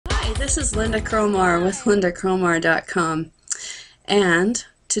This is Lynda Cromar with LyndaCromar.com, and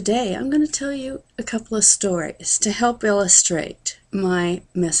today I'm going to tell you a couple of stories to help illustrate my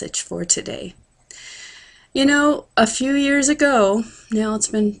message for today. You know, a few years ago, now it's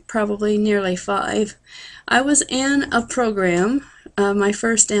been probably nearly 5, I was in a program, my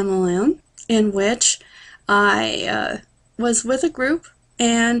first MLM, in which I was with a group,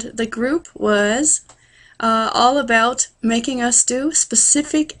 and the group was all about making us do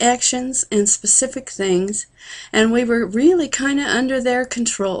specific actions and specific things, and we were really kind of under their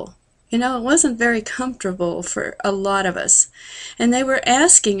control. You know, it wasn't very comfortable for a lot of us, and they were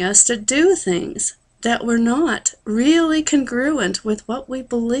asking us to do things that were not really congruent with what we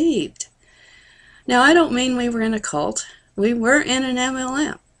believed. Now, I don't mean we were in a cult. We were in an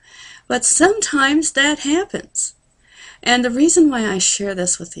MLM, but sometimes that happens. And the reason why I share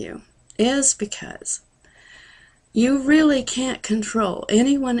this with you is because you really can't control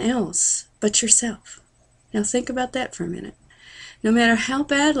anyone else but yourself. Now think about that for a minute. No matter how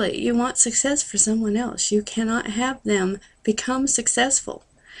badly you want success for someone else, you cannot have them become successful.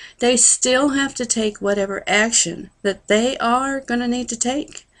 They still have to take whatever action that they are going to need to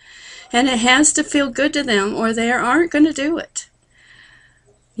take. And it has to feel good to them, or they aren't going to do it.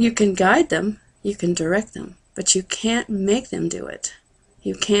 You can guide them, you can direct them, but you can't make them do it.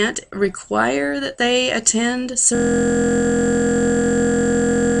 You can't require that they attend certain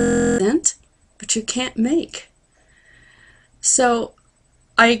event, but you can't make. So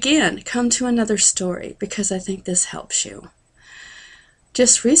I again come to another story because I think this helps you.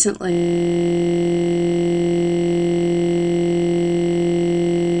 Just recently,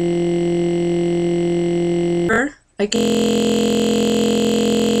 again,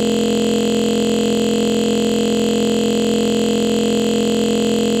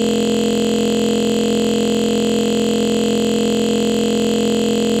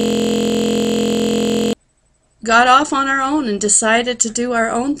 got off on our own and decided to do our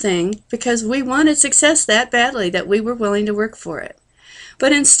own thing because we wanted success that badly that we were willing to work for it.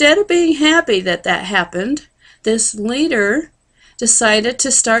 But instead of being happy that that happened, this leader decided to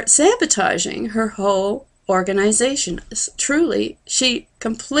start sabotaging her whole organization. Truly, she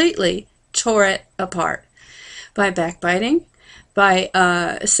completely tore it apart by backbiting, by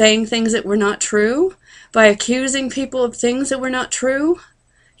saying things that were not true, by accusing people of things that were not true,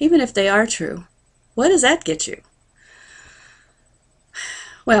 even if they are true. What does that get you?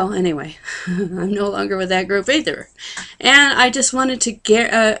 Well, anyway, I'm no longer with that group either. And I just wanted to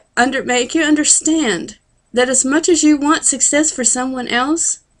make you understand that as much as you want success for someone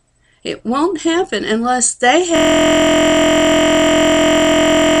else, it won't happen unless they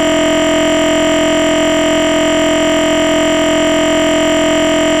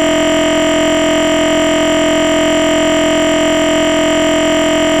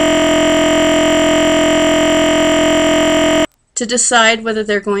to decide whether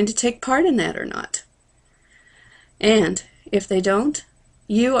they're going to take part in that or not. And if they don't,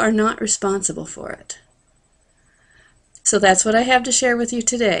 you are not responsible for it. So that's what I have to share with you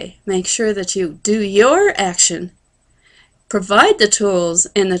today. Make sure that you do your action, provide the tools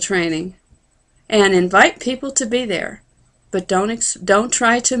and the training, and invite people to be there. But don't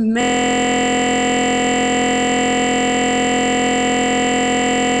try to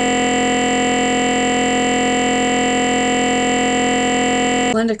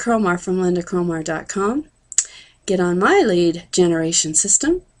Lynda Cromar from LyndaCromar.com. Get on my lead generation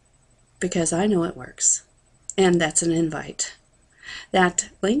system because I know it works. And that's an invite. That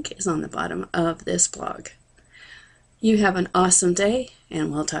link is on the bottom of this blog. You have an awesome day,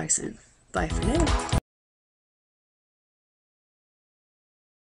 and we'll talk soon. Bye for now.